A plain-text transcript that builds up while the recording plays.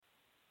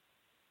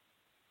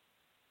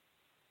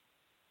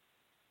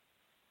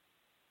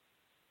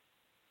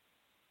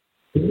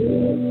Ignite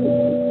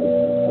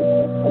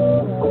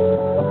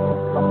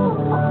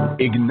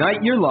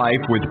your life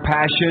with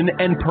passion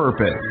and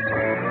purpose.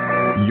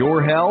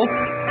 Your health,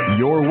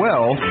 your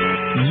wealth,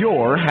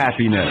 your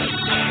happiness.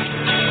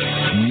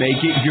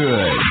 Make it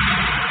good.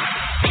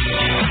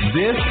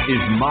 This is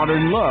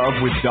Modern Love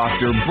with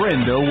Dr.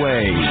 Brenda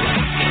Wade.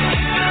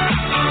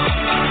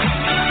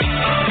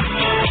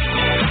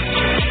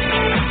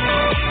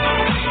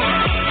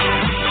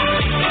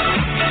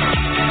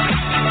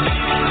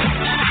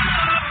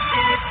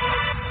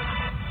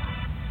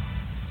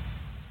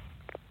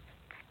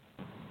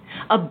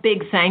 A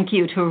big thank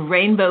you to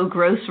Rainbow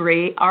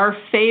Grocery, our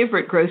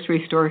favorite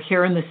grocery store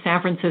here in the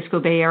San Francisco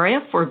Bay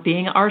Area, for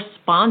being our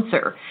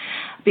sponsor,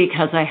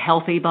 because a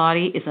healthy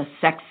body is a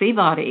sexy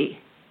body.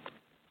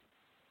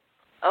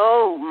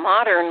 Oh,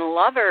 modern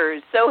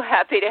lovers, so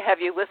happy to have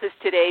you with us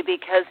today,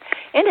 because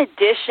in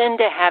addition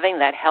to having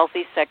that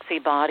healthy, sexy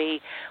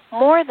body,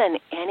 more than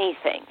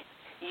anything,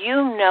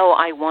 you know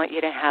I want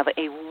you to have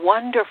a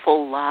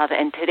wonderful love,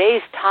 and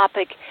today's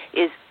topic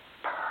is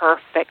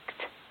perfect.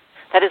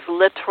 That is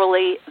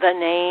literally the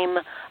name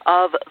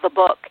of the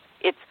book.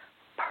 It's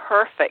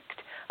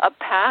perfect. A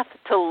path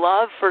to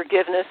love,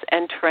 forgiveness,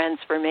 and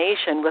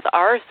transformation, with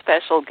our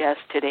special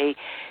guest today,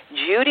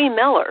 Judi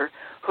Miller,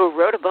 who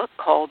wrote a book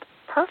called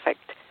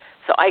Perfect.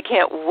 So I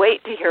can't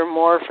wait to hear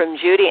more from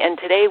Judi. And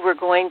today we're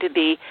going to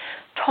be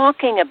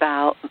talking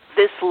about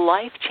this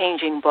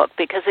life-changing book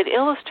because it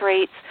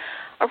illustrates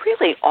a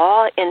really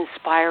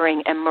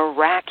awe-inspiring and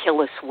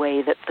miraculous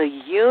way that the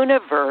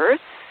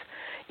universe,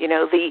 you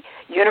know, the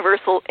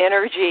universal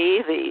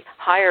energy, the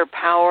higher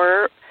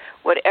power,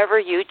 whatever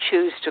you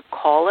choose to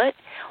call it,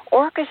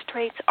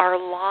 orchestrates our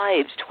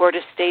lives toward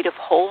a state of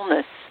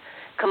wholeness,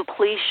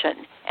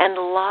 completion, and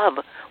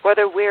love,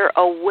 whether we're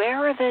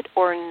aware of it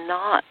or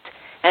not.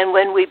 And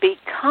when we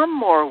become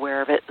more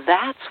aware of it,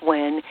 that's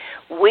when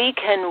we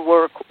can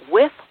work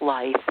with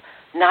life,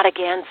 not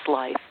against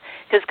life.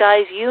 Because,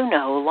 guys, you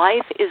know,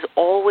 life is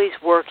always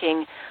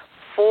working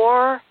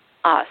for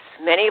us.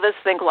 Many of us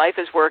think life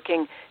is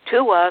working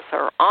to us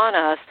or on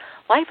us.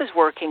 Life is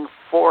working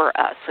for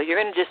us. So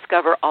you're going to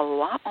discover a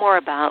lot more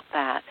about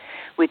that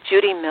with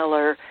Judi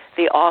Miller,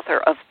 the author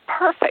of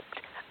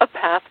Perfect, A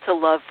Path to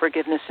Love,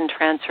 Forgiveness, and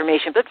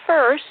Transformation. But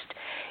first,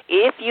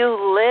 if you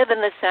live in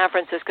the San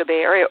Francisco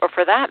Bay Area, or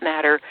for that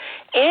matter,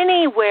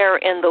 anywhere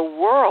in the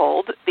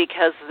world,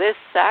 because this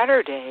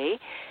Saturday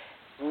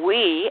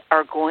we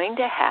are going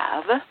to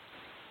have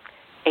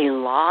a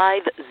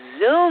live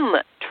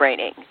Zoom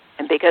training.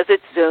 And because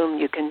it's Zoom,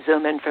 you can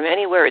Zoom in from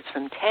anywhere. It's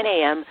from 10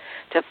 a.m.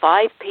 to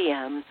 5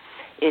 p.m.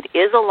 It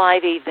is a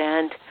live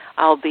event.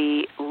 I'll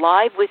be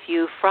live with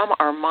you from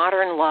our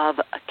Modern Love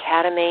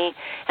Academy.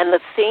 And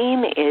the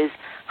theme is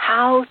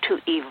how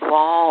to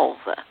evolve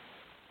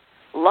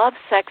love,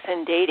 sex,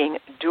 and dating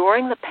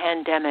during the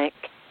pandemic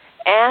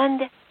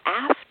and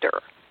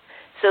after.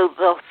 So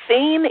the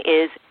theme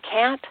is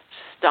Can't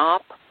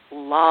Stop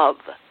Love.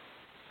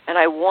 And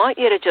I want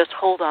you to just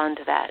hold on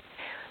to that.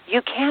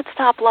 You can't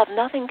stop love.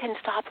 Nothing can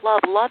stop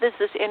love. Love is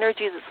this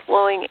energy that's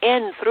flowing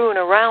in, through, and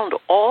around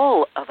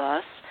all of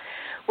us.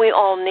 We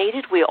all need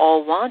it. We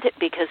all want it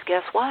because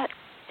guess what?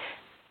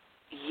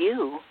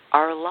 You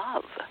are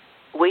love.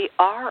 We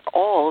are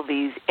all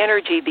these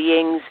energy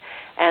beings,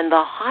 and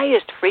the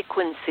highest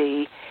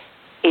frequency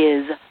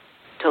is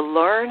to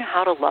learn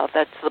how to love.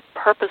 That's the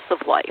purpose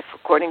of life.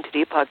 According to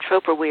Deepak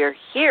Chopra, we are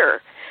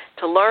here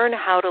to learn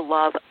how to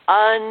love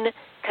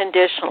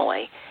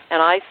unconditionally.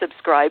 And I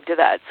subscribe to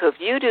that. So if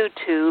you do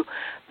too,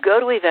 go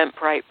to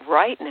Eventbrite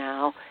right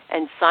now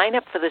and sign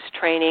up for this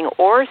training,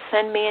 or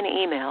send me an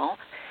email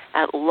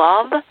at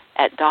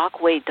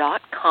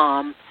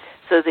love@docway.com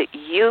so that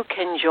you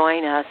can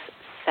join us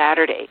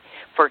Saturday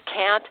for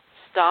Can't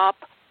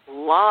Stop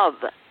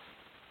Love.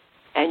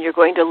 And you're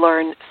going to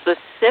learn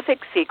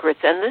specific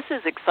secrets. And this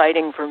is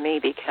exciting for me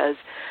because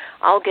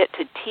I'll get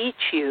to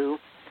teach you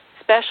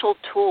special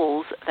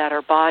tools that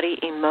are body,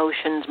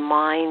 emotions,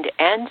 mind,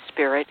 and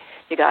spirit.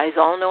 You guys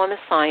all know I'm a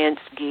science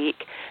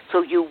geek,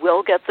 so you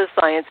will get the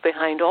science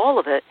behind all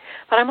of it.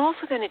 But I'm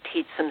also going to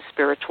teach some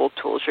spiritual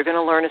tools. You're going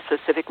to learn a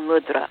specific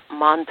mudra,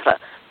 mantra,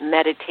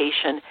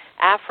 meditation,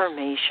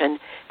 affirmation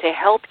to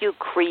help you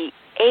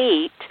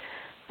create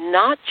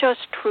not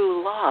just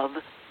true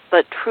love,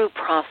 but true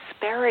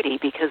prosperity,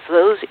 because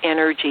those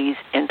energies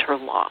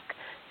interlock.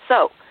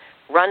 So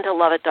run to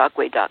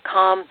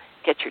love@docway.com.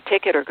 Get your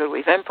ticket, or go to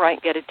Eventbrite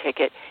and get a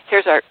ticket.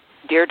 Here's our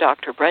Dear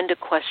Dr. Brenda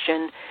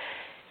question.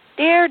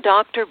 Dear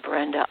Dr.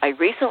 Brenda, I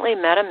recently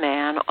met a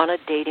man on a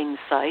dating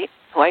site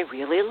who I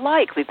really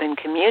like. We've been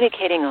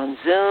communicating on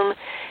Zoom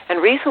and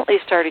recently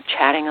started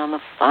chatting on the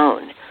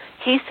phone.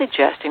 He's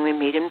suggesting we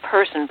meet in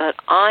person, but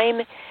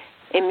I'm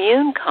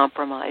immune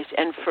compromised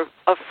and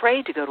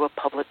afraid to go to a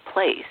public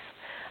place.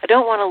 I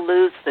don't want to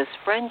lose this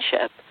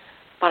friendship,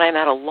 but I'm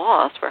at a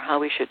loss for how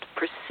we should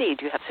proceed.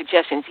 Do you have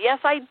suggestions? Yes,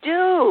 I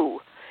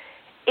do.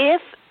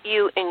 If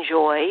you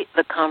enjoy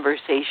the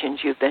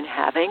conversations you've been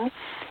having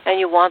and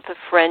you want the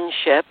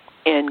friendship,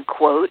 in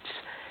quotes,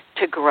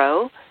 to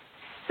grow,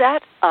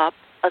 set up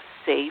a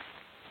safe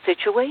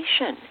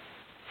situation.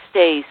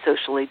 Stay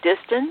socially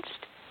distanced.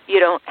 You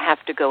don't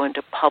have to go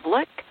into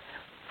public.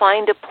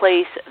 Find a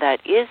place that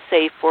is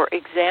safe. For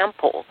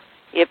example,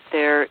 if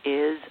there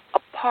is a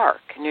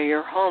park near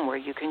your home where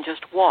you can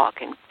just walk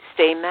and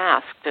stay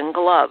masked and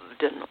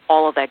gloved and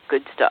all of that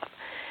good stuff,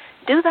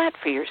 do that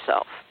for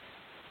yourself.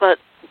 But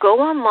go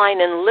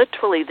online, and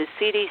literally the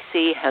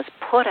CDC has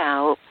put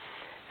out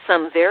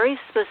some very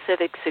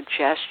specific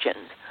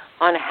suggestions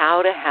on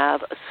how to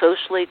have a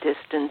socially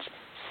distanced,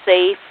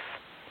 safe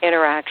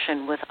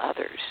interaction with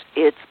others.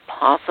 It's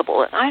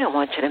possible, and I don't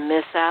want you to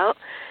miss out.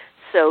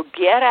 So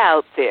get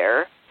out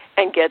there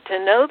and get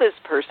to know this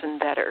person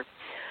better.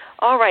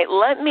 All right,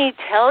 let me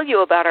tell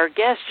you about our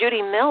guest,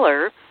 Judi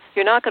Miller.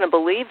 You're not going to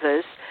believe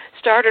this.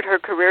 Started her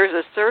career as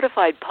a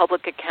certified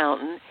public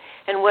accountant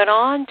and went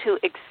on to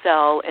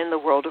excel in the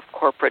world of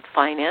corporate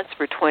finance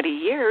for 20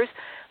 years.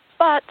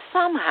 But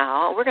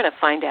somehow, we're going to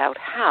find out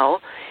how,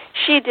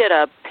 she did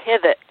a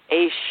pivot,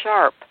 a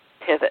sharp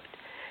pivot.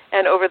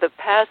 And over the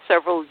past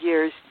several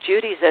years,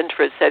 Judi's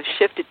interests have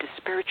shifted to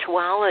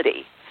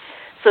spirituality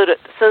so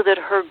that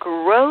her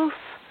growth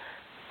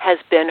has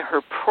been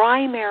her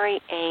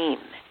primary aim.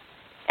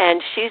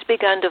 And she's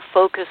begun to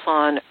focus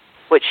on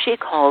what she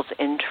calls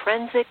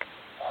intrinsic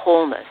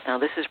wholeness. Now,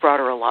 this has brought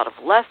her a lot of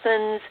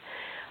lessons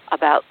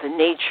about the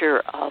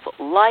nature of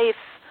life,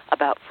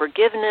 about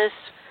forgiveness,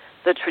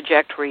 the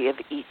trajectory of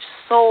each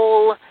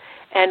soul,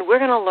 and we're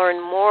going to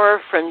learn more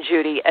from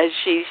Judi as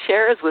she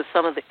shares with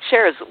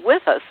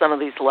us some of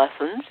these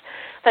lessons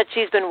that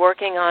she's been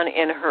working on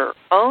in her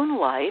own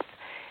life.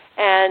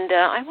 And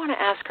I want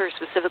to ask her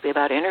specifically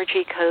about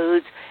energy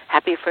codes,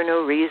 happy for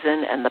no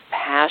reason, and the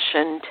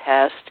passion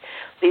test.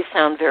 These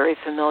sound very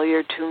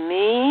familiar to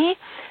me.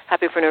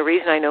 Happy for no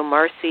reason. I know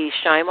Marcy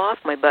Shimoff,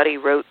 my buddy,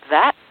 wrote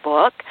that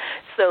book.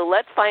 So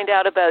let's find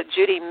out about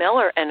Judi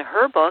Miller and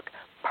her book,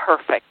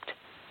 Perfect,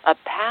 A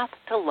Path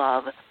to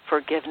Love,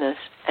 Forgiveness,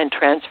 and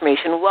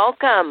Transformation.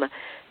 Welcome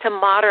to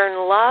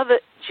Modern Love,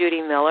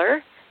 Judi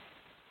Miller.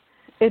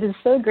 It is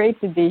so great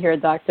to be here,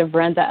 Dr.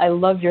 Brenda. I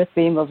love your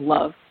theme of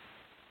love.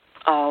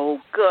 Oh,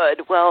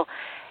 good. Well,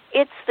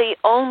 it's the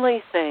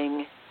only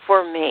thing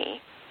for me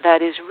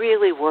that is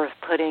really worth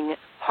putting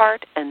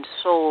heart and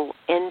soul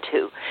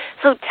into.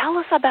 So tell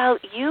us about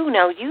you.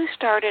 Now, you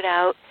started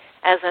out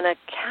as an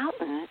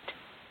accountant.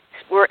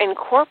 We're in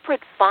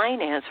corporate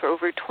finance for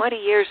over 20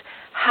 years.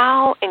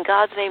 How, in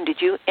God's name, did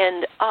you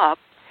end up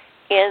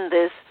in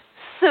this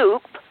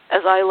soup,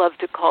 as I love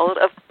to call it,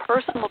 of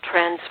personal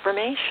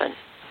transformation?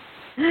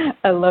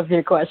 I love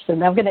your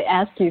question. I'm going to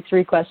ask you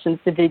 3 questions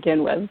to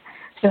begin with.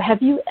 So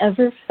have you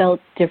ever felt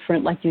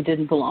different, like you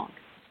didn't belong?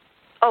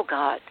 Oh,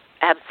 God,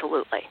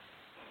 absolutely.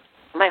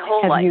 My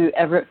whole life.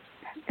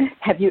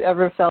 Have you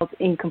ever felt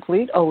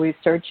incomplete, always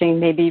searching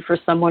maybe for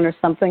someone or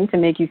something to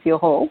make you feel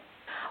whole?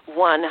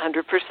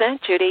 100%,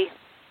 Judi.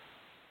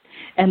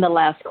 And the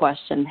last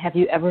question, have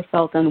you ever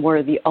felt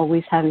unworthy,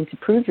 always having to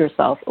prove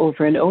yourself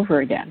over and over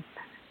again?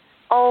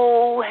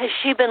 Oh, has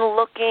she been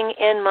looking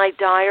in my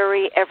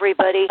diary,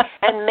 everybody,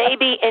 and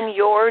maybe in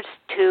yours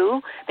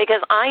too?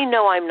 Because I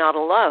know I'm not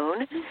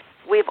alone.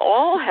 We've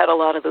all had a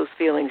lot of those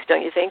feelings,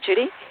 don't you think,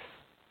 Judi?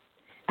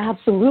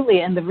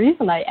 Absolutely. And the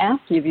reason I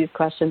ask you these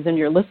questions and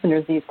your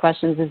listeners these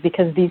questions is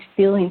because these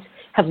feelings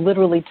have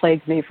literally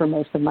plagued me for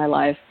most of my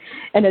life.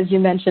 And as you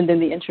mentioned in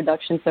the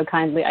introduction so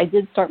kindly, I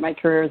did start my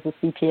career as a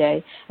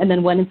CPA and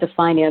then went into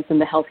finance in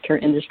the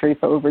healthcare industry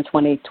for over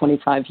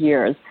 25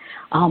 years.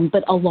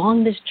 But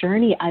along this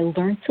journey, I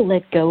learned to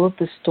let go of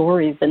the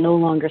stories that no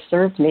longer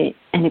served me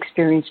and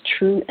experience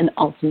true and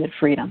ultimate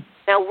freedom.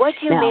 Now, what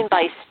do you mean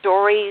by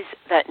stories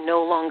that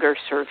no longer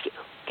serve you?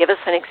 Give us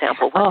an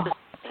example. What does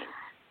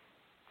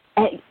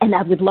that mean? And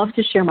I would love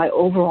to share my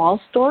overall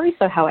story,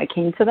 so how I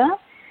came to that.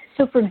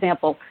 So, for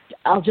example,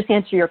 I'll just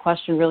answer your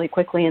question really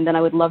quickly, and then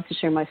I would love to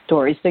share my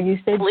story. So you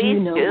said Please you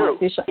know do.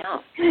 Marcy.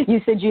 Yeah.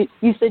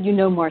 You said you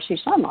know Marcy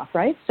Shimoff,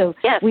 right? So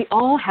yes. we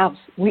all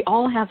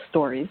have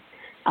stories.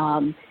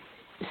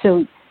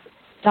 So,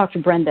 Dr.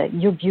 Brenda,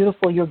 you're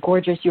beautiful, you're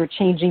gorgeous, you're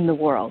changing the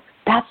world.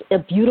 That's a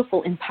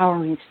beautiful,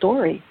 empowering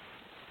story.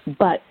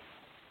 But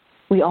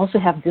we also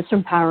have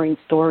disempowering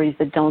stories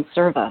that don't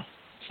serve us.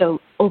 So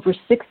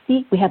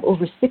we have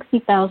over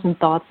 60,000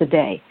 thoughts a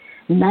day.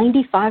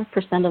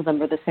 95% of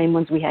them are the same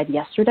ones we had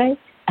yesterday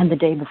and the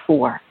day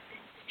before.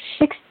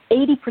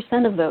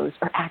 80% of those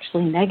are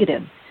actually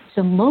negative.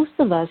 So most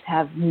of us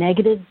have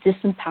negative,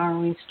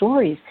 disempowering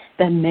stories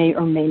that may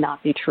or may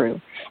not be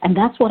true. And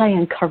that's what I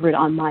uncovered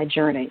on my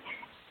journey.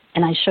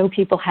 And I show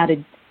people how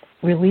to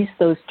release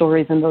those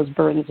stories and those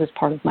burdens as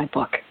part of my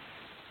book.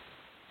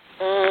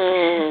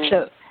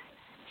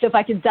 So if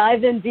I could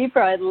dive in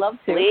deeper, I'd love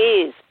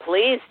to.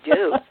 Please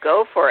do.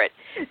 Go for it.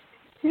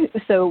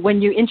 So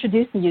when you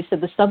introduced me, you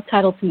said the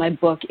subtitle to my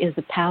book is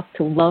A Path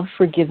to Love,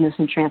 Forgiveness,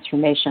 and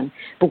Transformation.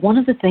 But one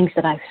of the things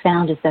that I've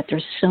found is that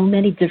there's so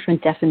many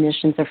different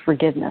definitions of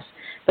forgiveness.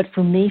 But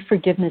for me,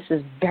 forgiveness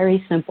is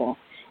very simple.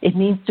 It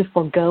means to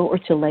forgo or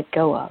to let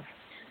go of.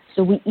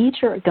 So we each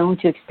are going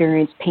to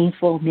experience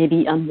painful,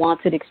 maybe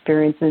unwanted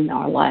experiences in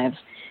our lives.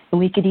 And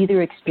we could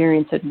either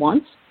experience it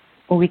once,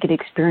 or we could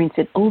experience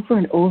it over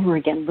and over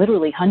again,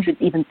 literally hundreds,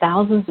 even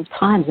thousands of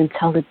times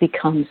until it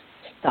becomes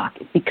stuck.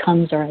 It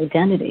becomes our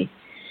identity.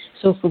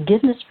 So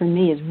forgiveness for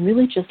me is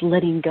really just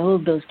letting go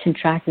of those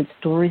contracted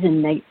stories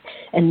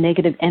and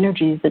negative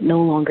energies that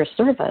no longer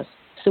serve us,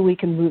 so we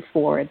can move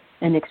forward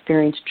and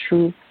experience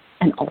true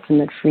and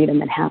ultimate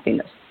freedom and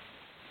happiness.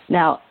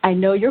 Now, I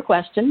know your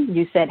question.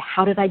 You said,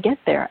 how did I get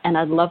there? And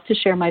I'd love to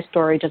share my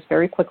story just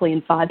very quickly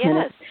in 5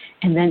 minutes,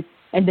 and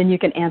then you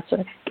can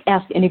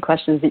ask any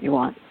questions that you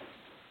want.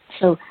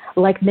 So,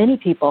 like many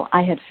people,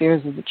 I had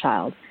fears as a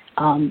child.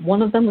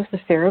 One of them was the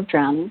fear of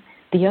drowning.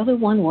 The other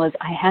one was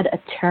I had a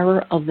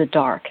terror of the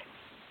dark.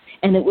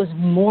 And it was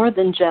more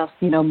than just,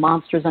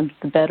 monsters under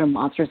the bed or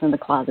monsters in the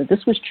closet.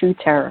 This was true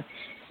terror.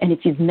 And if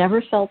you've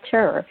never felt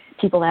terror,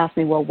 people ask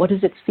me, well, what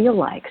does it feel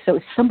like? So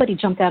if somebody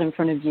jumped out in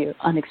front of you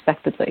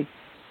unexpectedly,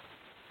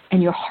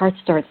 and your heart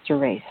starts to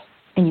race,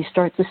 and you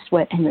start to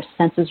sweat, and your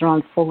senses are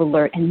on full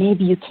alert, and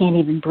maybe you can't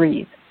even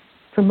breathe.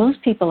 For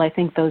most people, I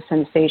think those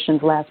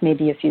sensations last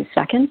maybe a few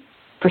seconds.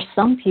 For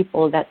some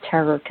people, that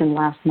terror can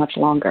last much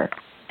longer,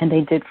 and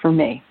they did for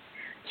me.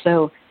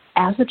 So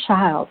as a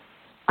child,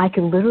 I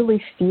could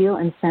literally feel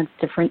and sense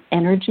different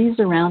energies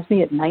around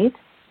me at night,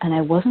 and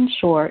I wasn't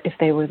sure if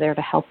they were there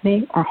to help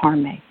me or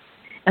harm me.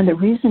 And the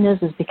reason is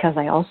because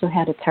I also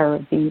had a terror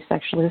of being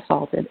sexually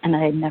assaulted, and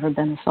I had never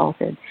been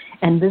assaulted.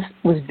 And this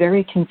was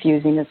very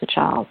confusing as a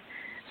child.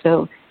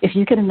 So if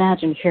you can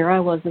imagine, here I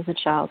was as a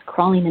child,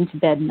 crawling into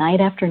bed night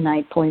after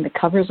night, pulling the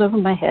covers over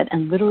my head,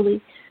 and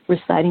literally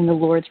reciting the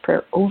Lord's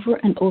Prayer over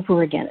and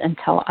over again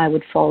until I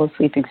would fall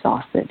asleep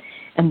exhausted.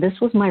 And this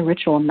was my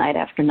ritual night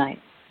after night.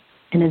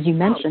 And as you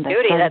mentioned,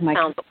 Judi, that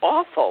sounds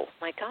awful.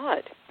 My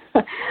God.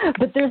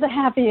 But there's a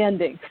happy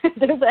ending.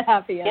 There's a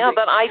happy ending. Yeah,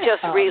 but I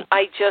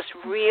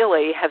just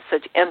really have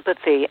such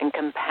empathy and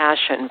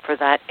compassion for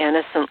that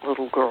innocent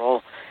little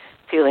girl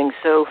feeling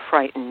so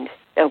frightened.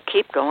 Oh,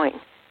 keep going.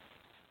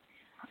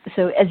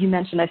 So as you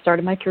mentioned, I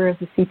started my career as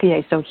a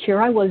CPA. So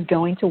here I was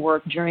going to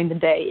work during the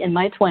day in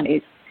my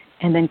 20s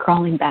and then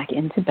crawling back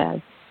into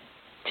bed,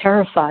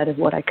 terrified of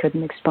what I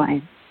couldn't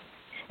explain.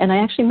 And I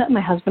actually met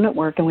my husband at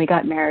work, and we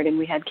got married, and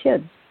we had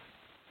kids.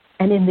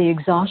 And in the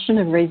exhaustion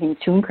of raising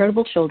 2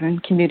 incredible children,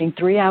 commuting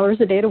 3 hours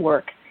a day to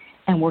work,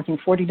 and working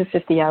 40 to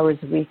 50 hours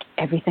a week,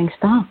 everything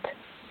stopped.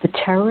 The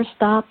terror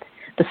stopped.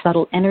 The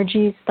subtle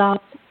energy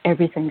stopped.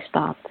 Everything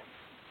stopped.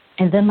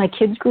 And then my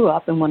kids grew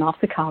up and went off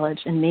to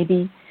college, and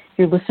maybe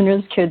your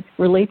listeners could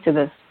relate to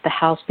this. The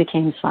house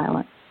became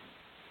silent.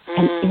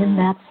 And in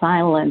that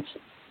silence,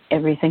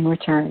 everything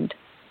returned.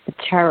 The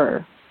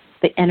terror,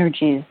 the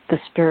energies, the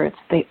spirits,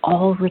 they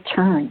all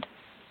returned.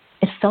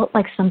 It felt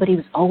like somebody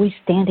was always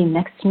standing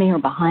next to me or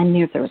behind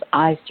me, or there was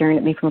eyes staring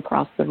at me from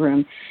across the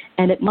room.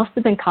 And it must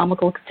have been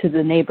comical to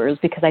the neighbors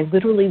because I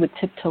literally would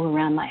tiptoe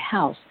around my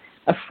house,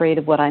 afraid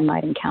of what I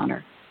might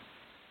encounter.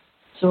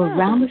 So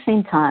around the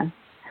same time,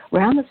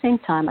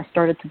 I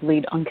started to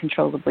bleed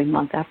uncontrollably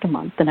month after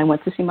month. And I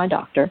went to see my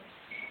doctor,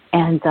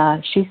 and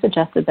she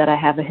suggested that I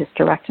have a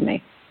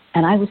hysterectomy.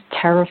 And I was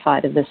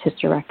terrified of this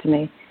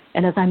hysterectomy.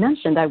 And as I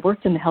mentioned, I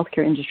worked in the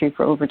healthcare industry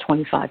for over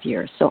 25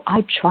 years, so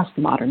I trust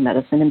modern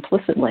medicine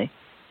implicitly.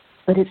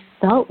 But it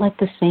felt like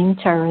the same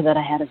terror that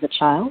I had as a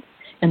child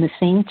and the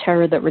same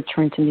terror that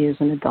returned to me as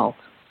an adult.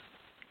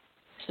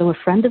 So a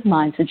friend of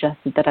mine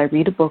suggested that I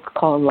read a book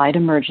called Light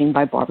Emerging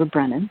by Barbara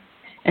Brennan.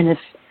 And if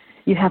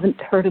you haven't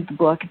heard of the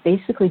book,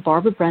 basically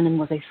Barbara Brennan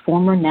was a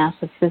former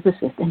NASA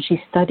physicist, and she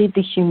studied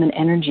the human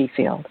energy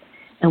field.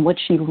 And what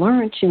she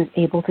learned, she was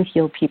able to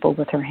heal people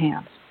with her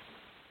hands.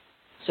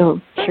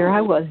 So here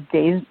I was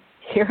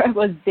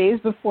days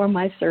before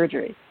my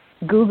surgery,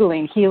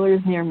 Googling healers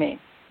near me.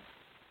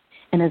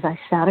 And as I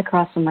sat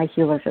across from my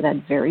healer for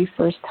that very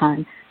first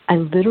time, I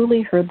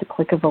literally heard the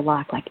click of a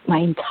lock, like my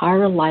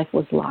entire life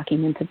was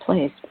locking into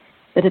place.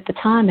 But at the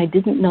time, I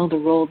didn't know the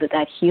role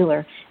that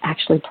healer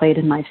actually played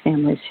in my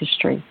family's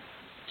history.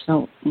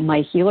 So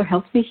my healer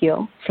helped me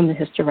heal from the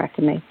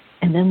hysterectomy,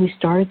 and then we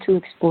started to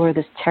explore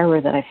this terror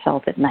that I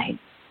felt at night.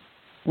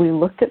 We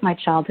looked at my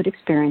childhood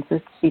experiences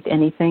to see if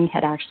anything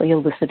had actually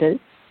elicited,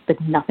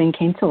 but nothing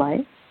came to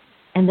light.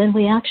 And then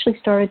we actually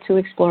started to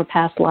explore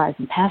past lives,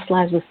 and past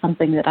lives was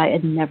something that I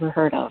had never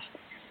heard of.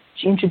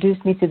 She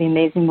introduced me to the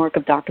amazing work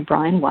of Dr.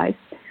 Brian Weiss.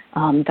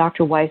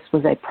 Dr. Weiss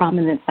was a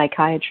prominent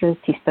psychiatrist.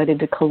 He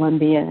studied at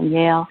Columbia and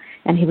Yale,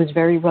 and he was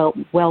very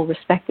well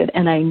respected.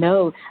 And I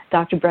know,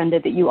 Dr.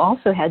 Brenda, that you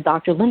also had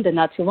Dr. Linda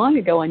not too long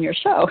ago on your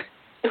show.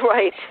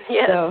 Right,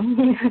 yes.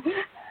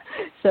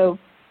 So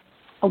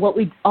what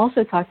we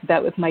also talked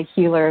about with my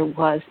healer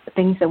was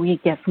things that we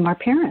get from our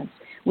parents.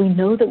 We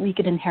know that we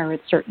could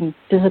inherit certain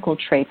physical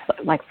traits,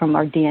 like from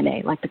our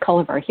DNA, like the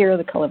color of our hair,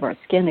 the color of our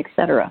skin,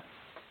 etc.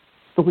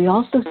 But we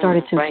also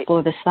started to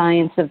explore the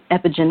science of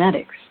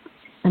epigenetics.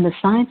 And the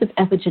science of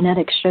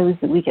epigenetics shows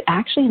that we could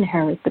actually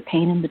inherit the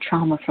pain and the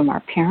trauma from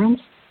our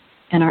parents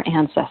and our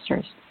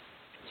ancestors.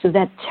 So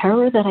that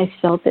terror that I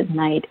felt at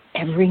night,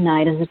 every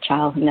night as a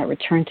child, and that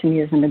returned to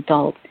me as an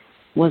adult,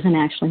 wasn't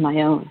actually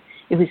my own.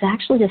 It was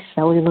actually a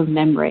cellular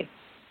memory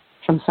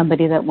from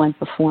somebody that went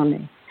before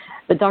me.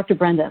 But Dr.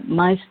 Brenda,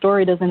 my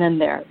story doesn't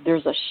end there.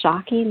 There's a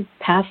shocking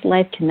past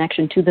life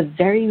connection to the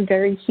very,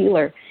 very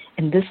healer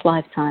in this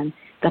lifetime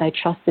that I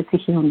trusted to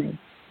heal me.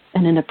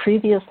 And in a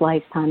previous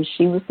lifetime,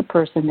 she was the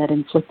person that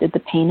inflicted the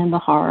pain and the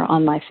horror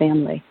on my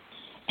family.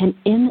 And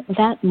in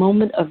that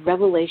moment of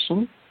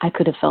revelation, I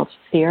could have felt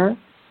fear,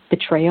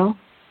 betrayal,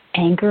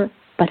 anger,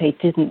 but I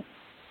didn't.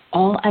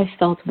 All I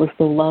felt was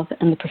the love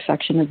and the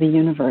perfection of the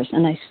universe.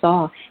 And I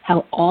saw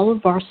how all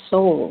of our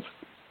souls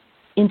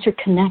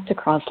interconnect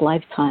across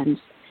lifetimes,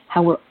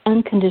 how we're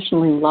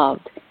unconditionally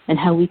loved, and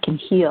how we can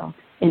heal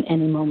in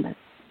any moment.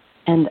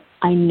 And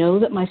I know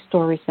that my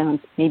story sounds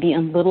maybe a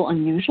little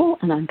unusual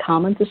and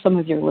uncommon to some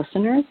of your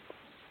listeners,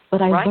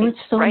 but I learned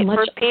so much.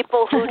 For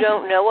people who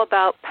don't know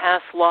about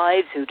past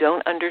lives, who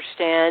don't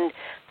understand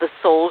the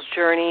soul's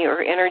journey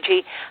or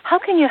energy, how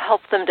can you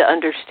help them to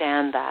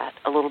understand that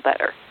a little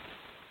better?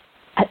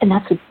 And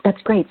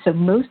that's great. So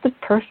Most of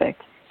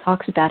Perfect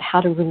talks about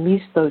how to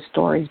release those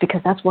stories,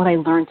 because that's what I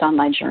learned on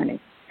my journey.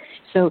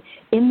 So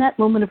in that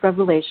moment of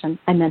revelation,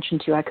 I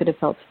mentioned to you, I could have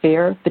felt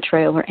fear,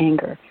 betrayal, or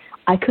anger.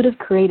 I could have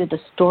created a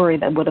story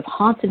that would have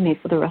haunted me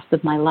for the rest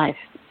of my life,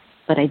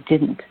 but I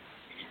didn't.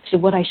 So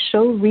what I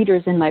show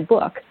readers in my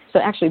book, so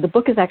actually the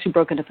book is actually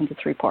broken up into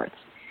 3 parts.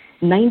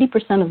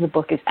 90% of the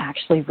book is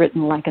actually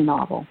written like a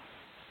novel.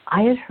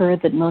 I had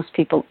heard that most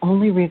people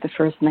only read the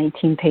first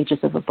 19 pages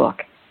of a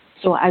book.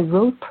 So I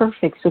wrote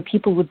Perfect so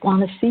people would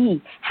want to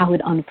see how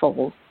it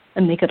unfolds,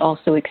 and they could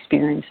also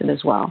experience it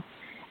as well.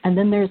 And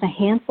then there's a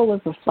handful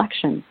of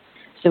reflections.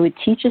 So it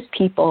teaches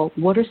people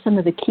what are some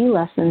of the key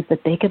lessons that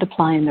they could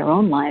apply in their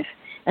own life.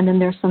 And then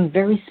there's some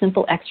very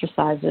simple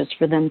exercises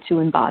for them to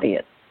embody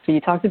it. So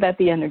you talked about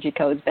the energy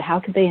codes, but how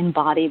could they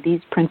embody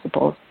these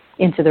principles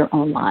into their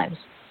own lives?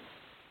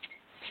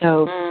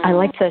 So I'd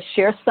like to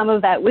share some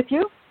of that with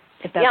you,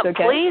 if that's okay.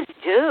 Yeah, please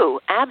do.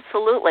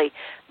 Absolutely.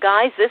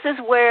 Guys, this is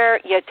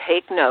where you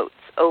take notes,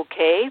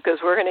 okay? Because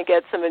we're going to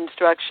get some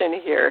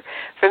instruction here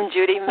from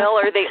Judi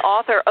Miller, the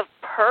author of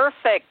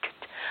Perfect,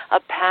 A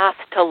Path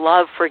to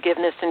Love,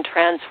 Forgiveness, and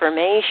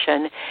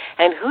Transformation.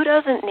 And who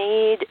doesn't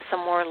need some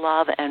more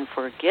love and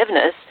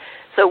forgiveness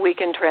so we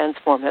can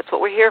transform? That's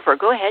what we're here for.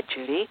 Go ahead,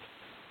 Judi.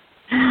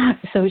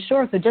 So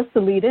sure. So just to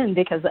lead in,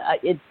 because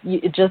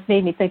it just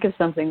made me think of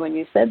something when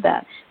you said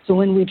that. So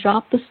when we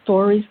drop the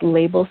stories,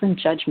 labels, and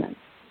judgments,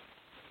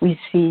 we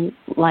see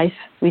life,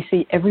 we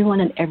see everyone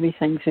and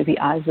everything through the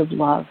eyes of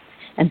love.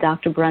 And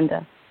Dr.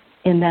 Brenda,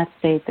 in that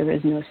state, there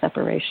is no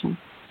separation.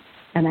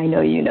 And I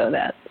know you know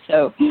that.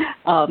 So,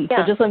 so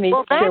just let me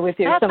share with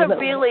you some of the... That's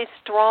a really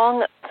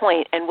strong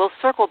point, and we'll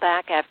circle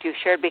back after you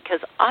shared, because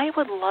I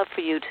would love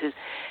for you to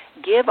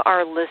give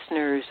our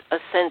listeners a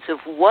sense of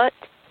what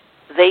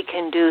they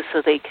can do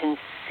so they can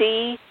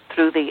see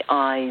through the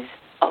eyes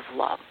of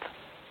love,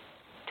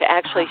 to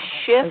actually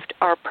shift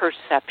our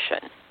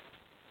perception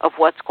of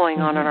what's going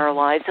on in our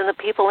lives and the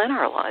people in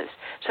our lives.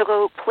 So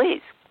go,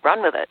 please,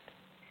 run with it.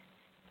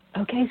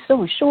 Okay,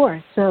 so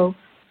sure. So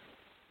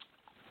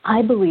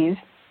I believe,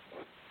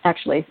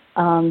 actually,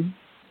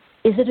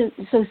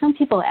 so some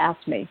people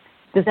ask me,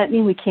 does that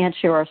mean we can't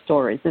share our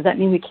stories? Does that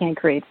mean we can't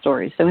create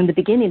stories? So in the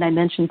beginning, I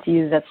mentioned to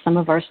you that some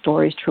of our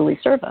stories truly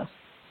serve us,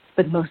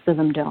 but most of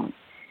them don't.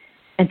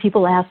 And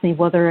people ask me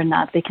whether or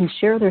not they can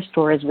share their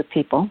stories with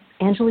people.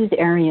 Angelise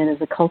Arian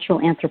is a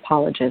cultural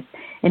anthropologist,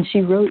 and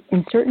she wrote,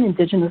 in certain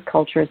indigenous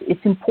cultures,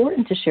 it's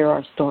important to share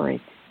our stories,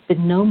 but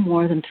no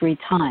more than 3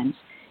 times.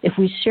 If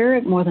we share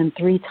it more than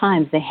 3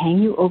 times, they hang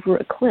you over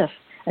a cliff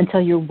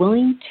until you're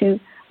willing to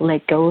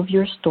let go of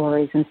your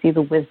stories and see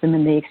the wisdom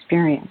in the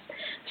experience.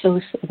 So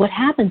what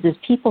happens is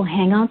people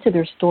hang on to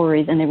their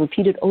stories and they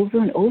repeat it over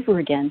and over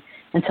again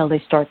until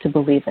they start to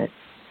believe it.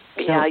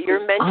 So yeah,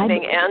 you're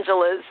mentioning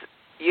Angela's,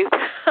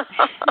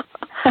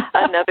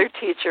 another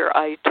teacher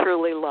I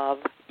truly love.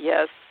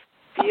 Yes,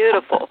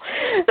 beautiful.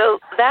 So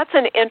that's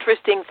an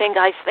interesting thing,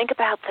 guys. Think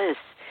about this.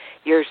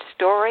 Your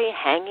story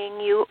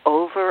hanging you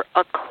over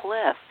a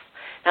cliff.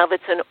 Now, if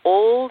it's an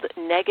old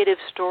negative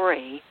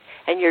story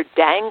and you're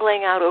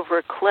dangling out over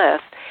a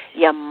cliff,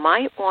 you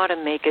might want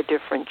to make a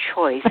different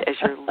choice as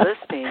you're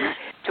listening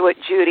to what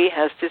Judi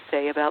has to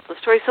say about the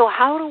story. So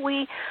how do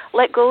we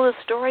let go of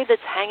the story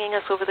that's hanging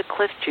us over the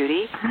cliff,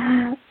 Judi?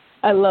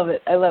 I love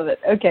it. I love it.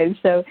 Okay,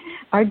 so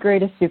our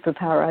greatest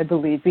superpower, I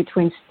believe,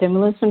 between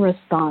stimulus and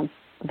response,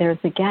 there's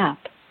a gap.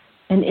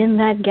 And in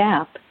that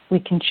gap, we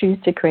can choose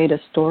to create a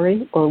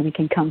story or we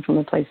can come from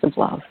a place of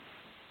love.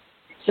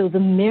 So the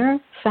mere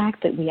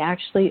fact that we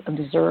actually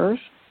observe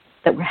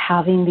that we're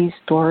having these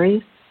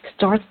stories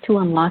starts to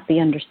unlock the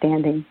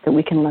understanding that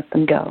we can let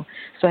them go.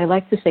 So I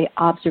like to say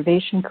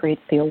observation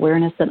creates the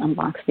awareness that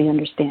unlocks the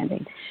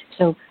understanding.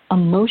 So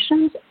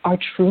emotions are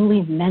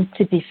truly meant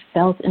to be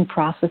felt and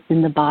processed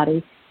in the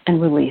body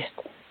and released.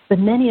 But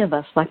many of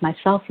us, like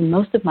myself for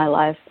most of my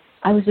life,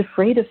 I was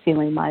afraid of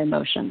feeling my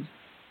emotions.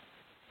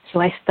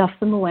 So I stuffed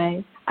them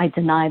away. I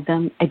denied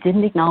them. I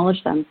didn't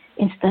acknowledge them.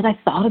 Instead, I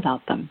thought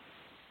about them.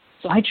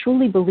 So I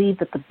truly believe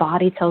that the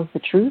body tells the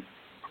truth.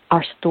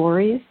 Our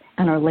stories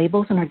and our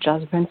labels and our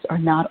judgments are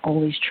not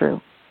always true.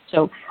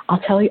 So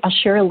I'll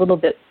share a little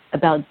bit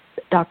about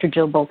Dr.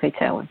 Jill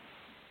Bolte-Taylor.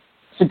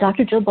 So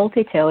Dr. Jill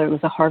Bolte-Taylor was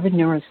a Harvard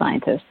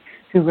neuroscientist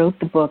who wrote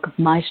the book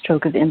My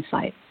Stroke of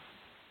Insight.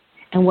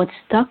 And what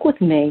stuck with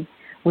me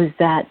was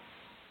that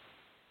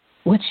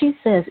what she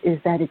says is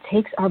that it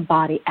takes our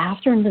body,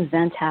 after an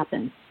event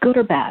happens, good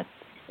or bad,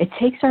 it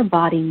takes our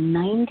body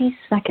 90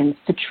 seconds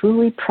to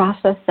truly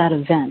process that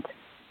event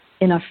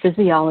in our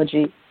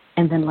physiology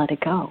and then let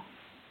it go.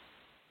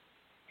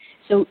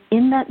 So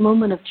in that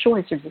moment of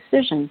choice or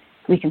decision,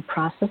 we can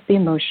process the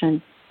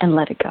emotion and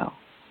let it go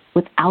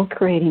without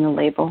creating a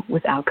label,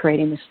 without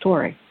creating a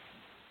story.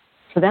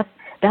 So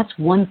that's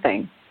one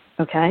thing,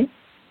 okay?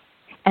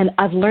 And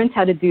I've learned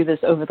how to do this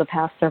over the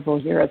past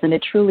several years, and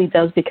it truly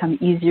does become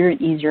easier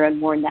and easier and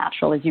more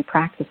natural as you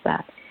practice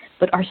that.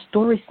 But our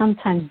stories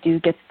sometimes do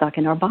get stuck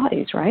in our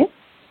bodies, right?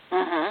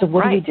 Mm-hmm, so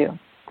what do we do?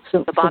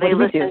 So the body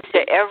listens to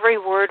every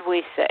word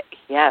we say,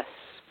 yes.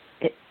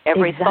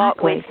 Every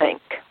thought we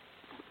think.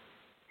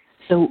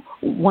 So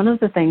one of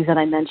the things that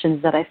I mentioned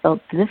is that I felt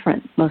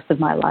different most of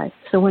my life.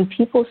 So when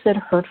people said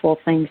hurtful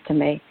things to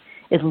me,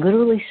 it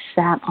literally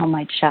sat on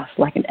my chest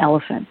like an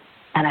elephant,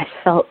 and I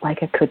felt like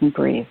I couldn't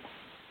breathe.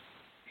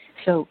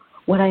 So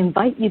what I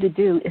invite you to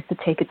do is to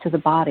take it to the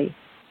body.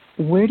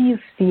 Where do you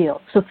feel?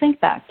 So think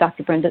back,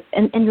 Dr. Brenda,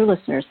 and your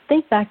listeners,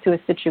 think back to a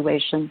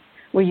situation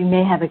where you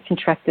may have a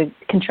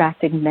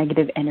contracted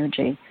negative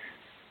energy.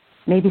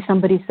 Maybe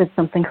somebody said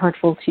something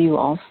hurtful to you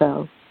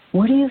also.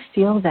 Where do you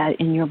feel that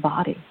in your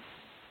body?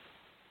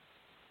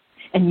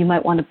 And you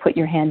might want to put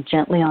your hand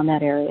gently on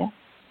that area.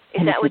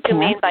 Is that what you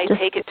mean by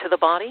take it to the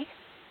body?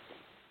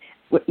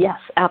 Yes,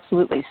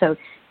 absolutely. So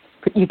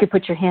you could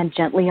put your hand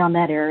gently on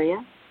that area,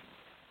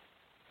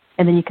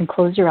 and then you can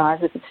close your eyes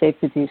if it's safe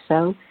to do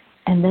so,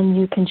 and then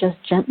you can just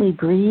gently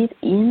breathe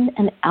in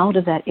and out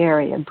of that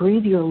area.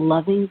 Breathe your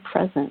loving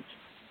presence.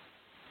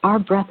 Our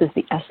breath is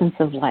the essence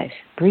of life.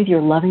 Breathe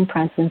your loving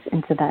presence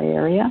into that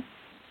area,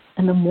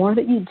 and the more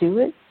that you do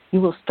it, you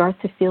will start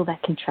to feel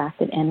that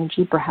contracted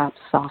energy perhaps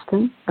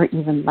soften or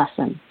even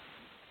lessen.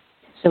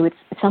 So it's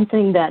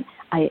something that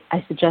I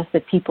suggest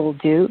that people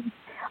do.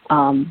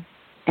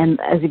 And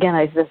as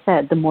I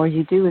said, the more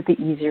you do it,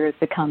 the easier it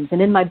becomes.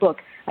 And in my book,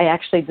 I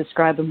actually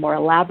describe a more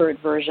elaborate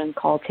version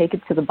called Take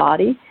It to the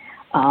Body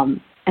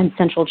and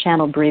Central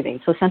Channel Breathing.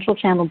 So central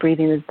channel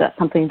breathing is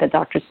something that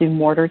Dr. Sue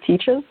Morter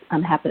teaches. I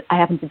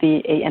happen to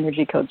be an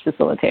energy coach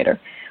facilitator.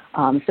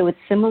 So it's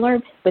similar,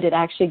 but it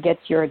actually gets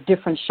your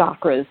different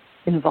chakras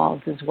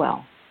involved as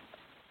well.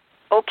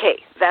 Okay,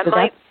 that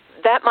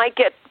might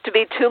get to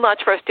be too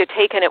much for us to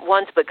take in at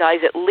once, but guys,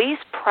 at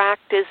least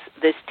practice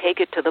this take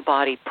it to the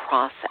body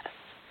process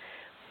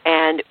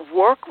and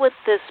work with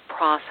this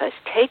process.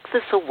 Take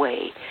this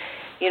away,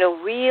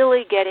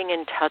 really getting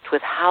in touch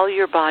with how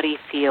your body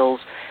feels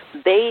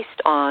based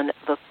on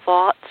the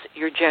thoughts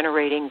you're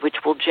generating, which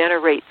will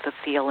generate the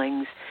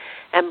feelings,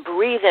 and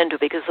breathe into it,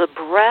 because the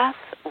breath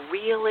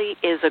really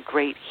is a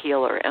great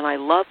healer. And I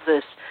love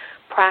this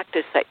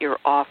practice that you're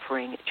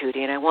offering, Judi,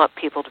 and I want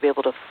people to be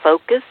able to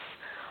focus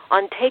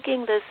on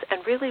taking this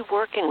and really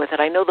working with it.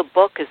 I know the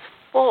book is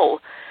full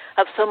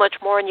of so much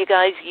more, and you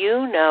guys,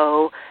 you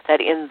know that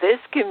in this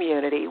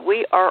community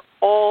we are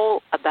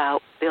all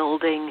about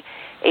building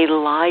a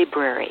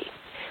library,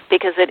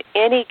 because at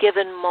any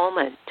given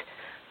moment,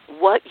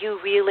 what you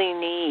really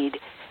need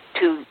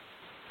to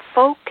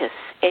focus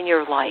in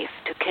your life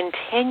to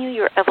continue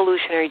your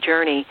evolutionary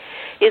journey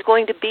is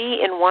going to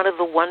be in one of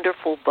the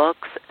wonderful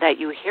books that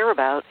you hear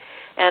about.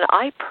 And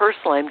I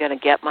personally am going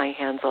to get my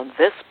hands on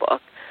this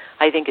book.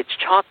 I think it's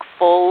chock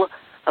full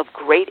of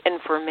great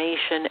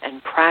information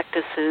and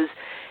practices.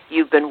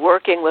 You've been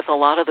working with a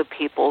lot of the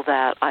people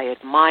that I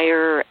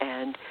admire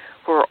and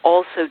who are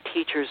also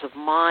teachers of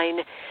mine.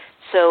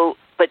 So,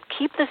 but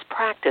keep this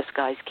practice,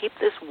 guys. Keep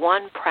this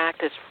one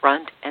practice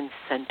front and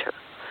center,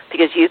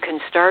 because you can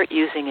start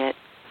using it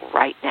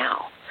right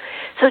now.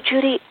 So,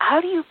 Judi, how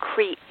do you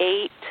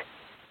create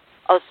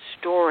a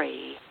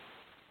story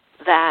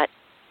that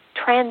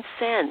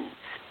transcends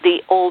the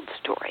old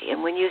story?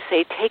 And when you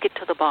say take it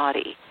to the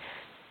body,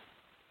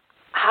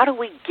 how do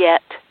we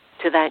get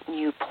to that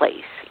new place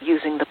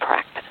using the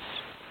practice?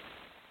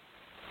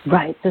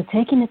 Right. So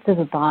taking it to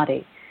the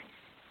body.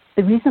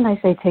 The reason I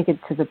say take it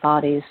to the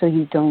body is so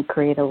you don't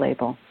create a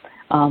label.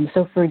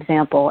 So, for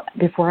example,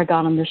 before I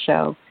got on the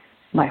show,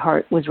 my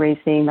heart was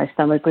racing, my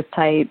stomach was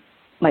tight,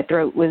 my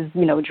throat was,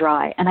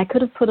 dry, and I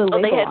could have put a label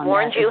on that. They had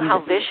warned you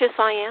how vicious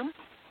I am?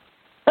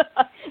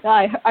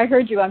 I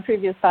heard you on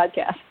previous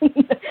podcasts.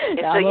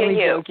 I'm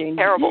only joking.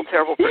 Terrible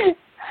person.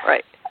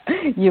 Right.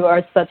 You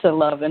are such a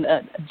love and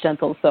a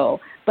gentle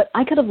soul. But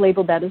I could have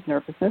labeled that as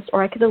nervousness,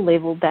 or I could have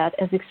labeled that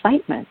as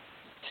excitement.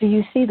 So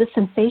you see, the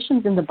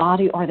sensations in the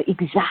body are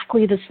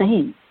exactly the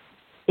same.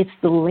 It's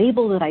the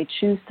label that I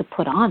choose to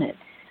put on it.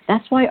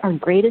 That's why our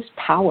greatest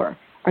power,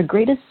 our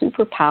greatest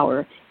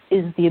superpower,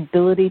 is the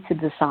ability to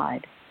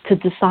decide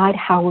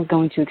how we're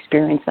going to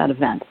experience that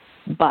event.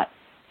 But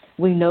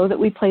we know that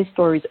we play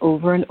stories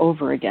over and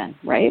over again,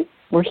 right?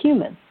 We're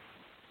human.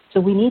 So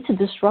we need to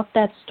disrupt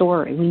that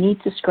story. We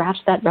need to scratch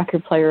that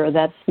record player or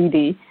that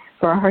CD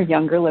for our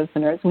younger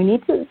listeners, we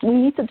need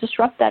to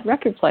disrupt that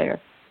record player.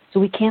 So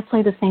we can't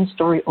play the same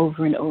story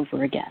over and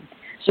over again.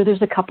 So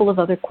there's a couple of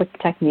other quick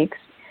techniques.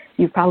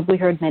 You've probably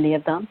heard many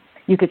of them.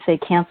 You could say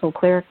cancel,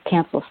 clear,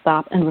 cancel,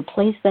 stop, and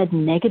replace that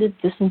negative,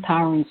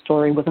 disempowering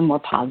story with a more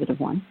positive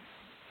one.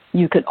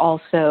 You could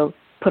also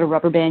put a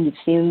rubber band. You've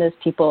seen this.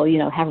 People,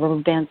 have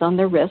rubber bands on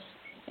their wrists,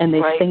 and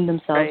they sting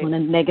themselves when a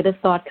negative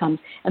thought comes.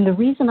 And the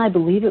reason I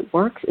believe it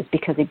works is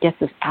because it gets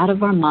us out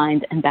of our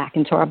mind and back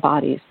into our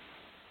bodies,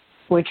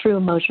 where true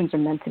emotions are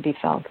meant to be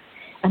felt.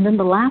 And then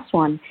the last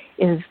one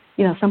is,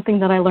 something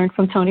that I learned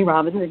from Tony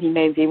Robbins, and he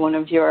may be one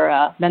of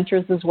your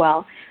mentors as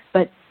well,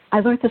 but I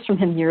learned this from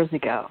him years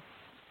ago.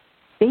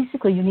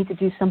 Basically, you need to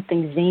do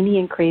something zany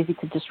and crazy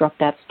to disrupt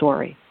that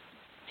story.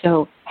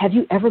 So have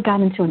you ever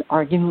gotten into an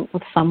argument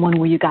with someone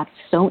where you got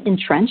so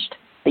entrenched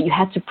that you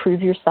had to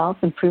prove yourself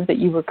and prove that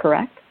you were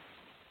correct?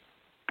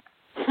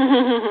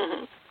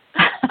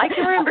 I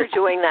can remember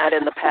doing that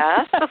in the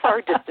past, the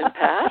far distant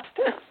past.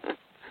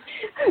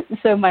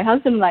 So my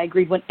husband and I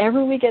agreed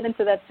whenever we get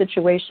into that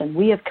situation,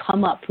 we have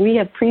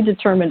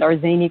predetermined our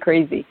zany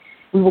crazy.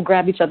 We will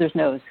grab each other's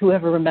nose,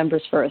 whoever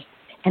remembers first.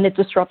 And it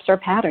disrupts our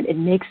pattern. It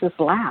makes us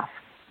laugh.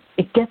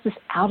 It gets us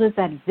out of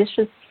that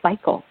vicious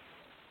cycle.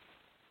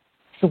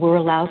 So we're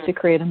allowed to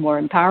create a more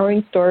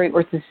empowering story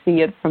or to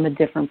see it from a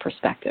different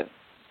perspective.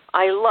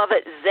 I love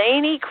it.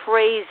 Zany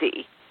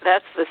crazy.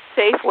 That's the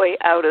safe way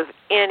out of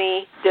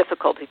any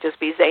difficulty. Just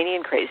be zany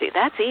and crazy.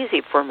 That's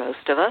easy for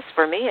most of us.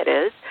 For me, it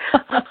is.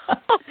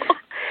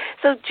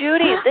 So,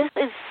 Judi, this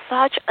is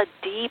such a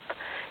deep,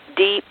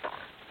 deep,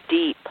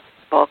 deep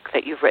book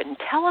that you've written.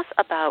 Tell us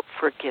about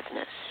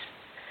forgiveness.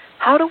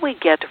 How do we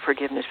get to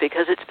forgiveness?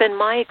 Because it's been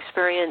my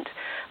experience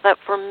that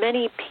for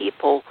many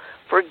people,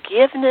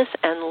 forgiveness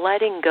and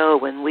letting go,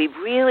 when we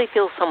really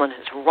feel someone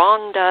has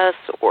wronged us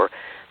or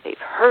they've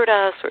hurt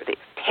us or they've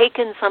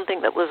taken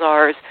something that was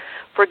ours,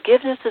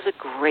 forgiveness is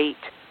a great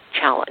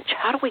challenge.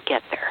 How do we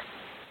get there?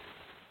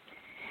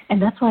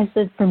 And that's why I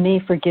said for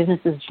me, forgiveness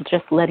is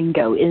just letting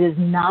go. It is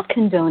not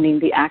condoning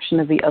the action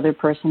of the other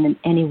person in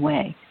any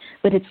way,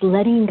 but it's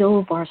letting go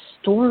of our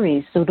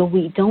stories so that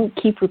we don't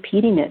keep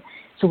repeating it,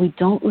 so we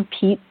don't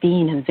repeat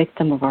being a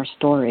victim of our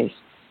stories.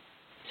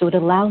 So it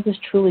allows us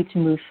truly to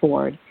move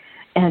forward.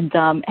 And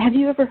have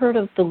you ever heard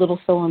of The Little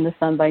Soul in the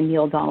Sun by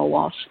Neale Donald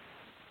Walsch?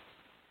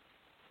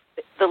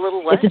 The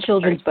Little what? It's a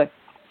children's book.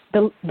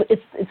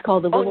 It's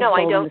called The Little Soul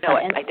in the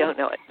Sun. I don't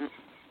know it.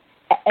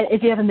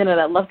 If you have a minute,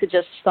 I'd love to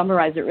just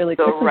summarize it really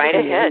quickly. Go right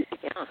ahead.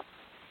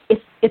 Yeah.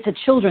 It's a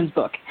children's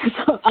book,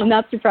 so I'm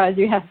not surprised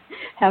you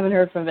haven't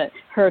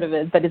heard of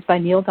it. But it's by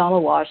Neale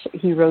Donald Walsch.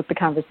 He wrote The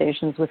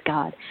Conversations with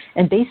God,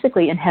 and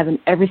basically in heaven,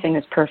 everything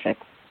is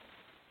perfect.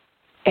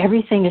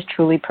 Everything is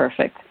truly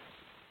perfect,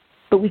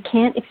 but we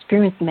can't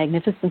experience the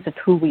magnificence of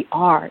who we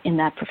are in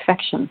that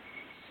perfection.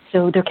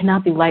 So there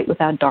cannot be light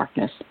without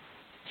darkness.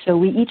 So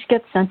we each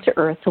get sent to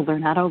earth to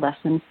learn out our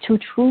lessons, to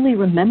truly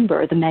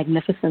remember the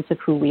magnificence of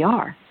who we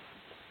are.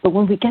 But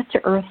when we get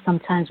to earth,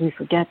 sometimes we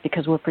forget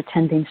because we're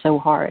pretending so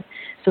hard.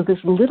 So this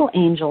little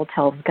angel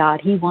tells God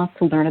he wants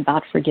to learn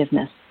about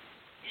forgiveness.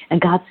 And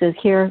God says,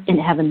 here in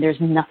heaven, there's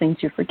nothing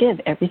to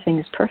forgive. Everything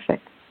is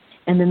perfect.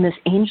 And then this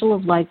angel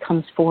of light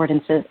comes forward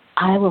and says,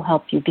 I will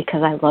help you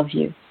because I love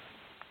you.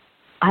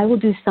 I will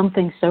do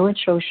something so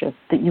atrocious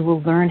that you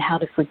will learn how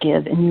to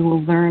forgive and you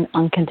will learn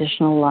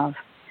unconditional love.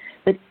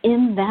 But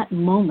in that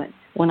moment,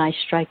 when I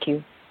strike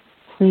you,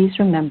 please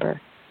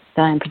remember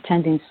that I'm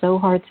pretending so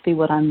hard to be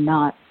what I'm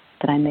not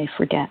that I may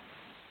forget.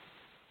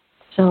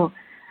 So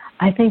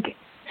I think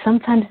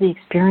sometimes the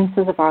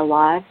experiences of our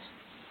lives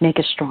make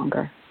us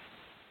stronger.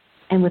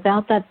 And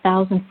without that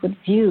 1,000-foot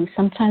view,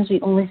 sometimes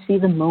we only see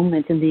the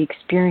moment and the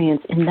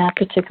experience in that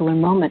particular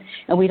moment,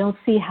 and we don't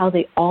see how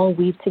they all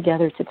weave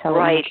together to tell a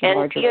much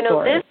larger story.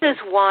 Right, and this is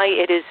why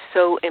it is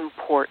so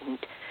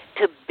important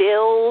to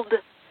build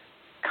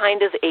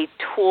kind of a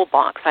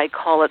toolbox. I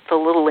call it the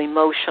little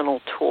emotional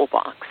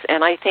toolbox.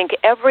 And I think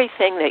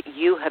everything that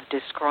you have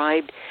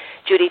described,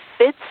 Judi,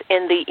 fits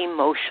in the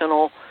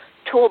emotional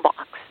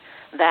toolbox.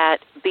 That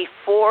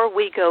before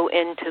we go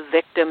into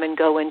victim and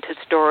go into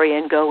story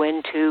and go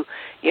into,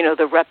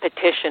 the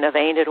repetition of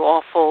ain't it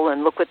awful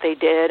and look what they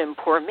did and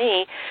poor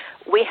me,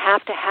 we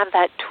have to have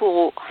that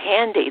tool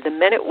handy. The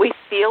minute we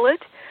feel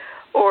it,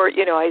 or,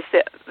 I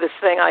said this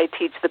thing I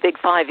teach, the Big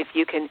Five, if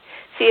you can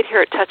see it,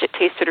 hear it, touch it,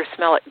 taste it, or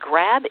smell it,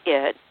 grab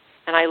it.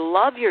 And I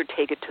love your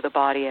take it to the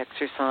body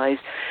exercise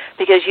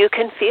because you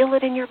can feel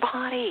it in your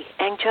body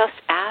and just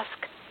ask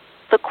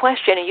the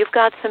question. And you've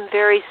got some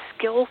very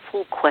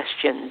skillful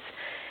questions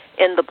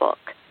in the book.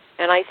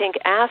 And I think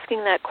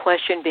asking that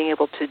question, being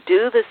able to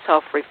do the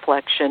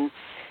self-reflection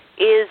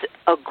is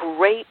a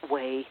great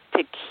way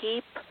to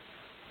keep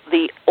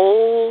the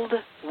old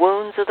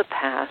wounds of the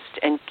past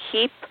and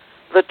keep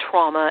the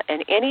trauma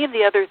and any of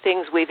the other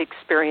things we've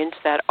experienced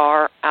that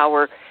are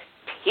our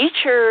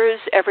teachers,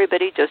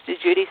 everybody, just as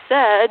Judi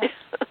said.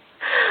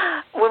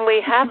 When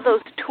we have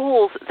those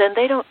tools, then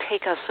they don't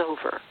take us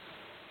over.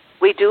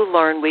 We do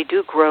learn, we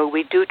do grow,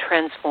 we do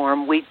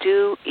transform, we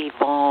do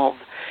evolve.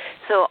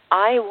 So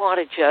I want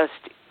to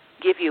just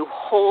give you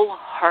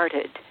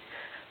wholehearted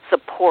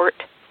support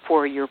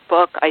for your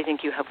book. I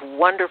think you have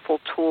wonderful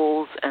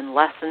tools and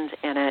lessons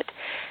in it.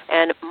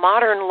 And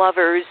modern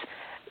lovers,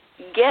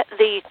 get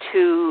thee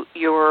to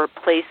your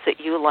place that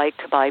you like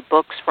to buy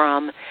books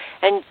from.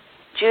 And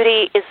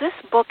Judi, is this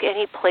book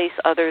any place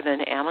other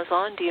than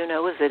Amazon? Do you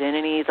know? Is it in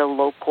any of the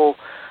local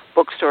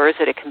bookstores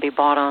that it can be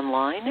bought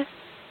online?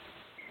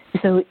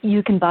 So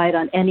you can buy it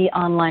on any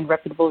online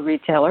reputable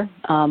retailer,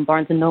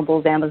 Barnes &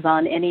 Noble's,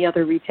 Amazon, any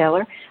other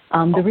retailer.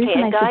 The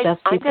reason I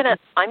suggest people...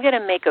 I'm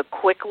gonna make a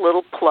quick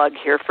little plug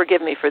here.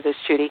 Forgive me for this,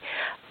 Judi.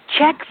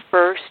 Check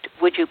first,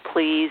 would you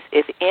please,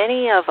 if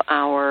any of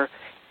our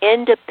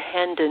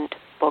independent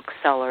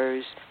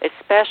booksellers,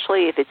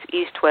 especially if it's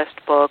East West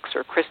Books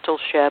or Crystal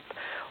Ship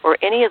or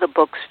any of the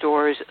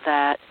bookstores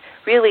that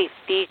really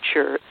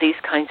feature these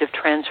kinds of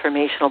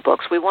transformational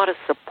books, we want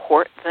to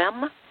support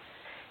them.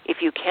 If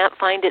you can't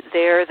find it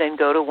there, then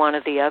go to one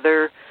of the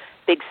other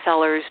big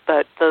sellers.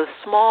 But the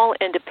small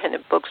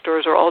independent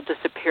bookstores are all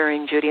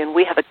disappearing, Judi, and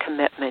we have a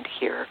commitment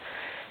here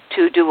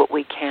to do what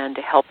we can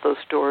to help those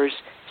stores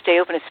stay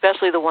open,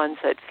 especially the ones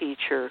that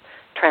feature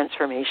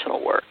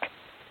transformational work.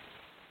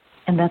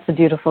 And that's a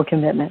beautiful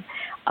commitment.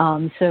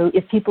 So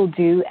if people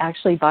do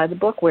actually buy the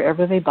book,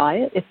 wherever they buy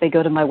it, if they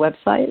go to my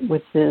website,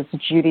 which is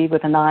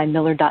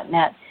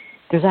judi.miller.net,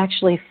 there's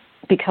actually,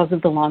 because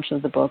of the launch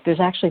of the book, there's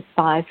actually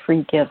 5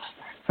 free gifts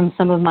from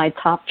some of my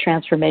top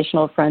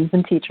transformational friends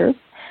and teachers.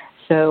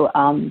 So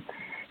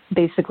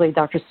basically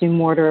Dr. Sue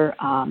Morter,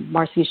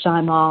 Marcy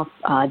Shimoff,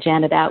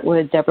 Janet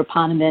Atwood, Deborah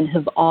Poneman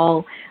have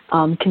all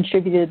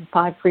contributed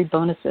 5 free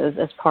bonuses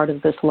as part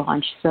of this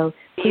launch. So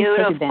please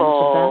take advantage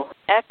of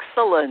that.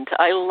 Excellent.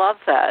 I love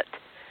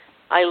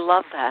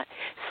that.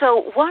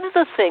 So one of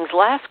the things,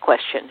 last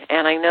question,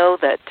 and I know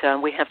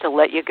that we have to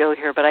let you go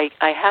here, but I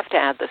have to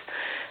add this.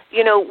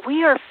 You know,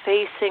 we are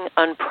facing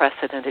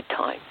unprecedented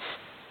times.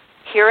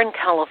 Here in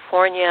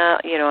California,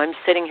 you know, I'm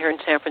sitting here in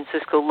San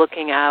Francisco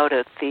looking out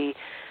at the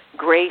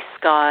gray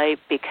sky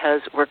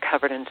because we're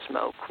covered in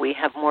smoke. We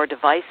have more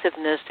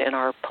divisiveness in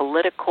our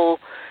political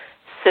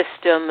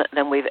system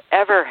than we've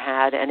ever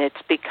had, and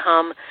it's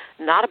become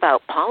not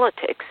about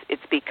politics,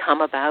 it's become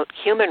about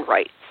human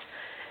rights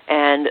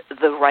and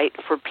the right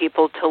for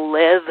people to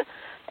live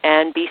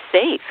and be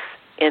safe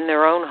in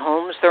their own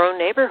homes, their own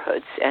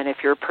neighborhoods. And if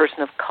you're a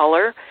person of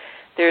color,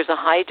 there's a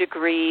high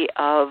degree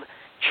of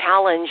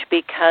challenge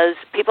because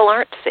people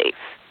aren't safe.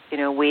 You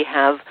know, we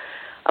have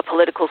a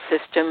political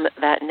system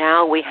that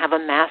now we have a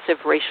massive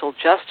racial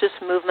justice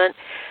movement.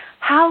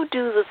 How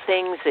do the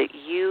things that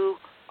you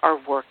are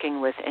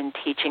working with and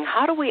teaching,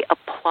 how do we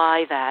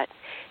apply that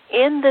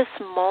in this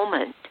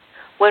moment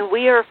when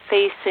we are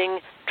facing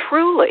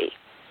truly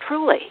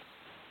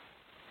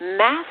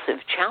massive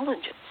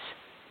challenges?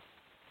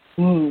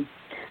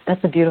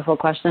 That's a beautiful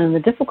question and a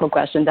difficult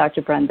question,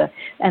 Dr. Brenda.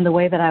 And the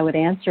way that I would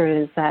answer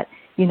it is that,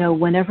 you know,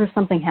 whenever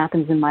something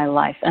happens in my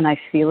life and I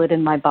feel it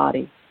in my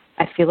body,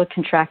 I feel a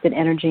contracted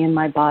energy in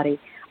my body,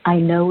 I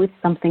know it's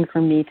something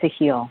for me to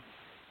heal,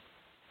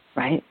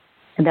 right?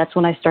 And that's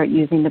when I start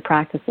using the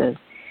practices.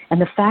 And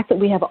the fact that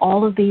we have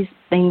all of these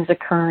things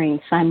occurring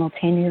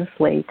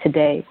simultaneously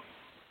today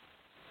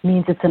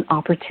means it's an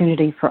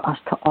opportunity for us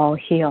to all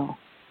heal.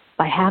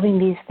 By having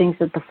these things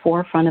at the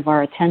forefront of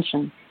our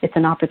attention, it's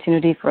an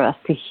opportunity for us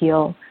to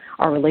heal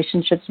our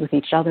relationships with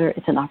each other.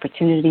 It's an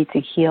opportunity to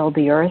heal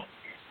the earth.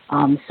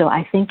 So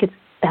I think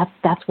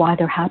that's why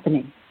they're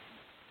happening.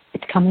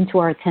 It's coming to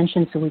our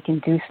attention so we can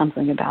do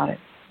something about it.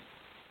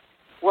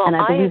 Well, and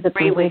I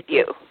agree with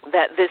you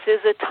that this is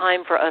a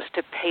time for us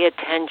to pay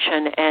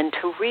attention and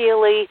to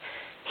really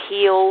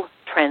heal,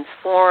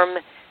 transform,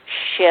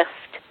 shift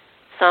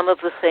some of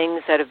the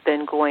things that have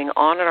been going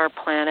on our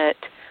planet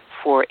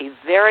for a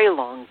very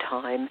long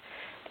time.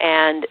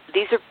 And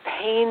these are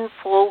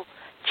painful,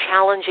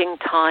 challenging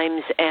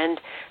times. And,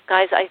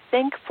 guys, I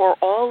think for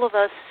all of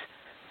us,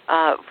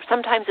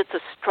 sometimes it's a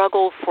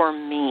struggle for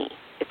me.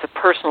 It's a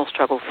personal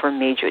struggle for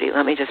me, Judi.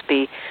 Let me just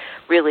be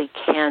really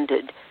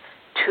candid.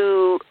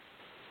 To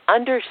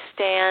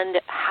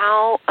understand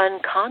how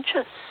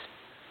unconscious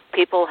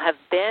people have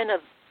been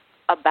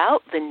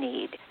about the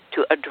need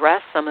to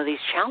address some of these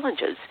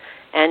challenges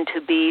and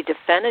to be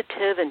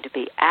definitive and to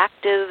be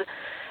active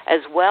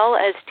as well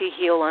as to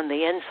heal on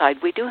the inside.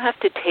 We do have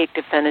to take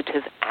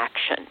definitive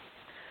action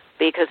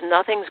because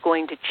nothing's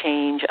going to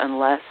change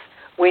unless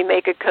we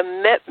make a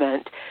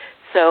commitment.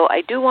 So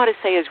I do want to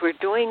say, as we're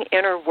doing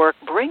inner work,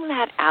 bring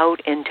that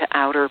out into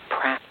outer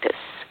practice.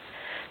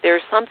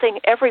 There's something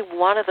every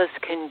one of us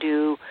can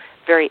do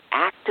very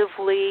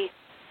actively,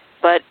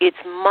 but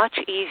it's much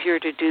easier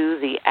to do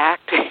the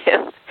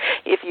active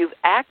if you've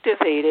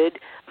activated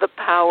the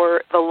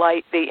power, the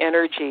light, the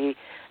energy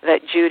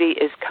that Judi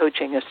is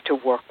coaching us to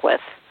work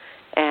with.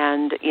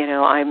 And, you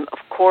know, I'm, of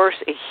course,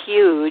 a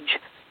huge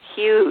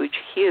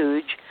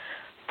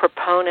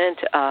proponent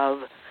of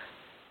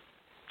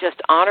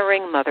just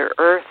honoring Mother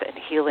Earth and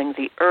healing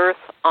the earth,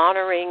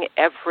 honoring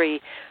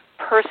every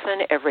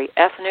person, every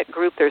ethnic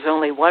group. There's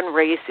only one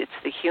race. It's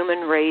the human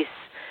race.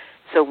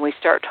 So when we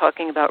start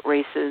talking about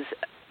races,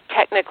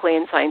 technically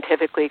and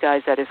scientifically,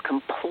 guys, that is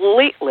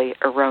completely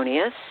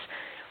erroneous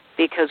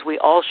because we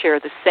all share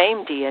the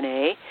same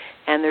DNA,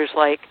 and there's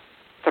like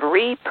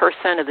 3%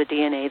 of the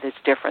DNA that's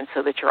different,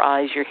 so that your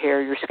eyes, your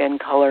hair, your skin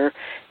color,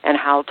 and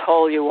how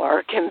tall you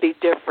are can be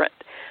different.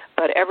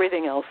 But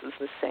everything else is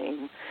the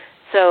same.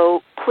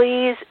 So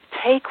please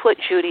take what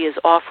Judi is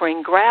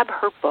offering, grab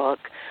her book,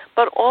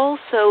 but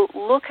also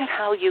look at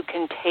how you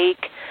can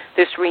take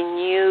this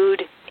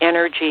renewed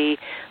energy,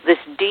 this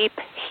deep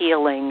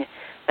healing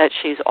that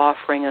she's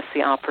offering us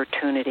the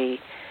opportunity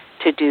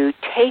to do.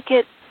 Take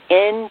it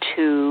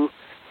into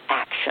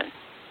action.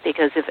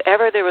 Because if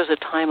ever there was a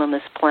time on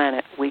this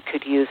planet we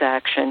could use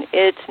action,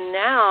 it's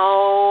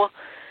now.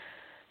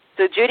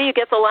 So, Judi, you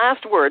get the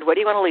last word. What do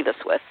you want to leave us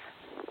with?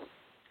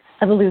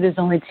 I believe there's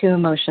only 2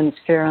 emotions,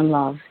 fear and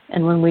love.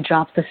 And when we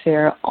drop the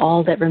fear,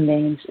 all that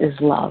remains is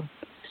love.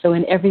 So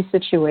in every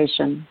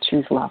situation,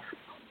 choose love.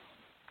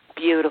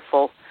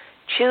 Beautiful.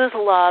 Choose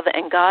love.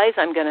 And, guys,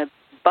 I'm going to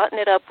button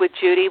it up with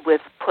Judi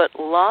with put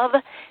love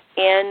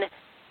in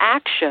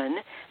action.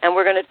 And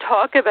we're going to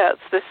talk about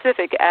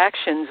specific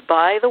actions,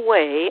 by the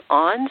way,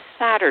 on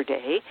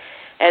Saturday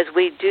as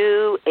we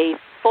do a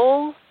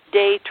full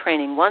day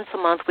training. Once a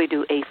month we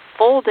do a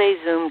full day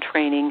Zoom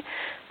training.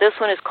 This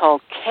one is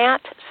called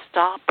Can't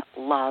Stop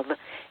Love,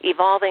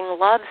 Evolving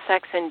Love,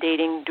 Sex, and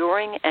Dating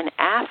During and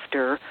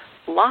After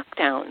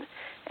Lockdown.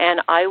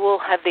 And I will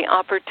have the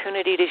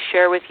opportunity to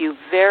share with you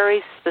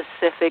very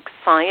specific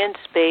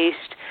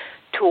science-based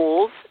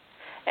tools,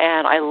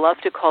 and I love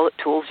to call it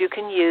tools you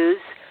can use,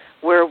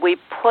 where we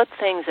put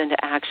things into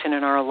action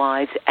in our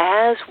lives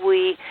as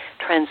we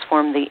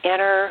transform the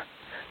inner.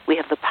 We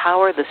have the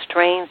power, the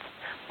strength,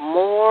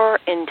 more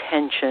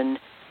intention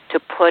to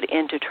put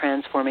into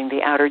transforming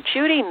the outer.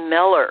 Judi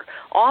Miller,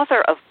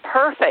 author of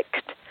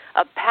Perfect,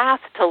 A Path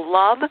to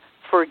Love,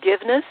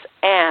 Forgiveness,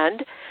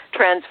 and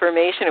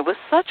Transformation. It was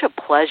such a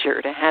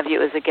pleasure to have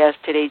you as a guest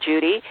today,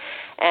 Judi,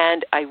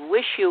 and I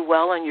wish you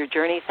well on your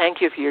journey.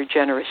 Thank you for your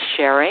generous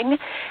sharing.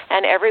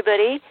 And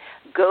everybody,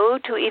 go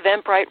to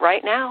Eventbrite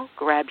right now,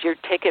 grab your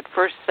ticket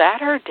for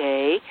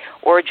Saturday,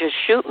 or just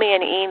shoot me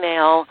an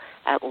email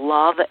at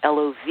love,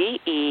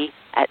 L-O-V-E,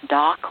 at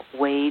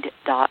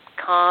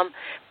docwade.com.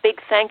 Big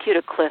thank you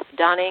to Cliff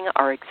Dunning,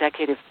 our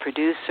executive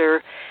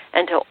producer,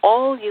 and to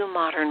all you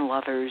modern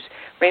lovers.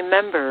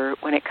 Remember,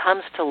 when it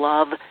comes to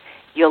love,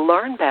 you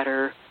learn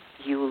better,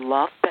 you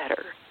love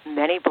better.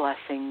 Many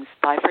blessings.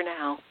 Bye for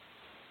now.